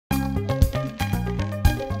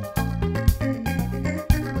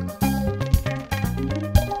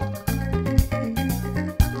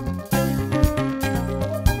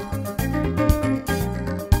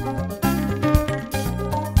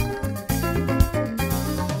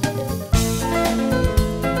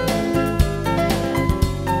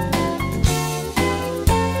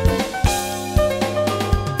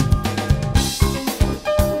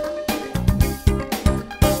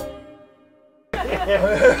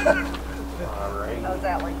All right. How's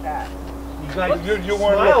that like that? You guys, you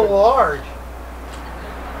weren't smile large.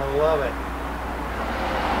 I love it.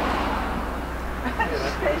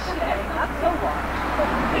 Shay, not so large.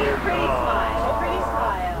 Pretty smile. Pretty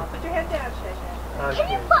smile. Put your head down, Shay. Can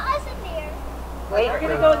you put us in there? Wait, we're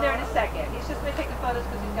going to go in there in a second. He's just going to take the photos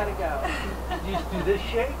because he's got to go. You just do this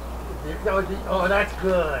shape? Oh, that's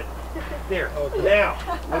good. There. Now,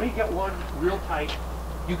 let me get one real tight.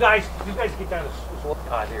 You guys get down to slow.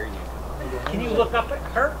 Ah, there you go. Can you look up at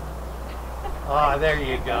her? Ah, there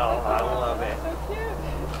you go. I love it. So cute.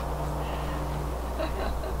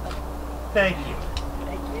 Thank you.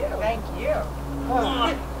 Thank you. Thank you.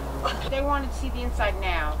 They want to see the inside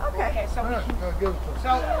now. Okay. So we can. So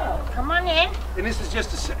come on in. And this is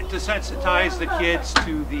just to sensitize the kids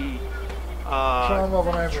to the trauma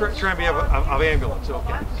of ambulance.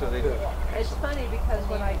 Okay. So they do. It's funny because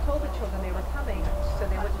when I told the children they were coming, so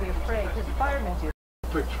they wouldn't be afraid because the firemen do.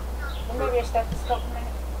 Picture. Well, maybe a stethoscope a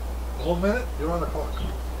minute. A whole minute? You're on the clock.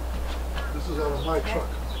 This is out of my truck.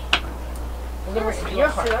 We're going to listen to You your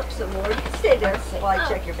sit heart. up some more. You can stay there while I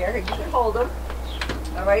check your bear. You can hold him.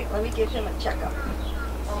 All right, let me give him a checkup. See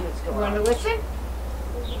what's You going want to on. listen?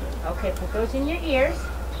 Okay, put those in your ears.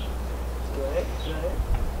 Good, good.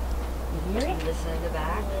 You hear it? Listen in the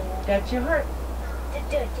back. That's your heart.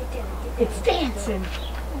 It's dancing.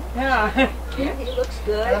 Yeah. Yeah, he looks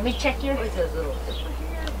good. Let me check your. What's those little zipper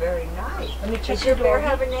here? Very nice. Let me check Does your bear door.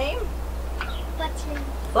 have a name? Buttons.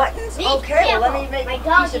 Buttons? Be Okay, well let me careful. make My a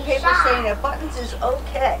dog piece of is paper shy. saying that Buttons is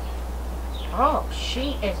okay. Oh,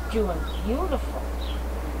 she is doing beautiful.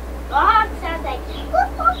 Dog sounds like.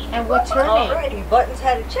 And what's her name? Alrighty, Buttons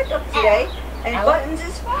had a checkup today, and Ella? Buttons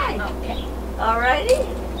is fine. Okay. Alrighty.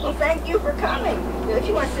 Well, thank you for coming. If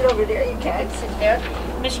you want to sit over there, you can. Sit there.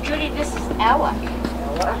 Miss Judy, this is Ella.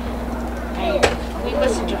 Ella? And we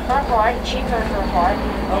listened to her heart, and she heard her heart.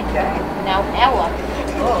 Okay. Now Ella.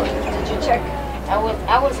 Oh, did you check?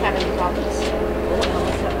 Ella's having puppies.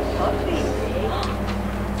 Ella's having puppies.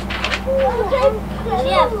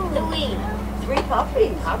 Yeah, 3. 3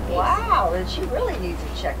 puppies. Puppies. Wow, then she really needs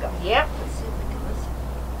a checkup. Yep. Let's see if we can listen.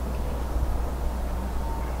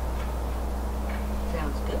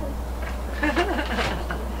 Sounds good.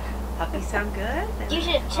 Puppies sound good? You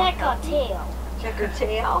should check her tail. Check her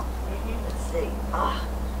tail. Let's see. Ah,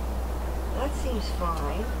 that seems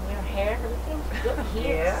fine. Your hair, everything's good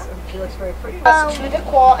here. Yeah, she looks very pretty. Us to the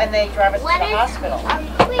call, and they drive us to the hospital.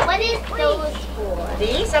 What is those for?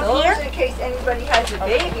 These up Those here? in case anybody has a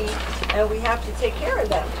baby and we have to take care of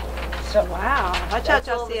them. So Wow. Watch out, That's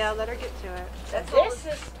all Jessica. Let her get to it. That's all this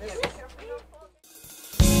is. Yeah, be careful.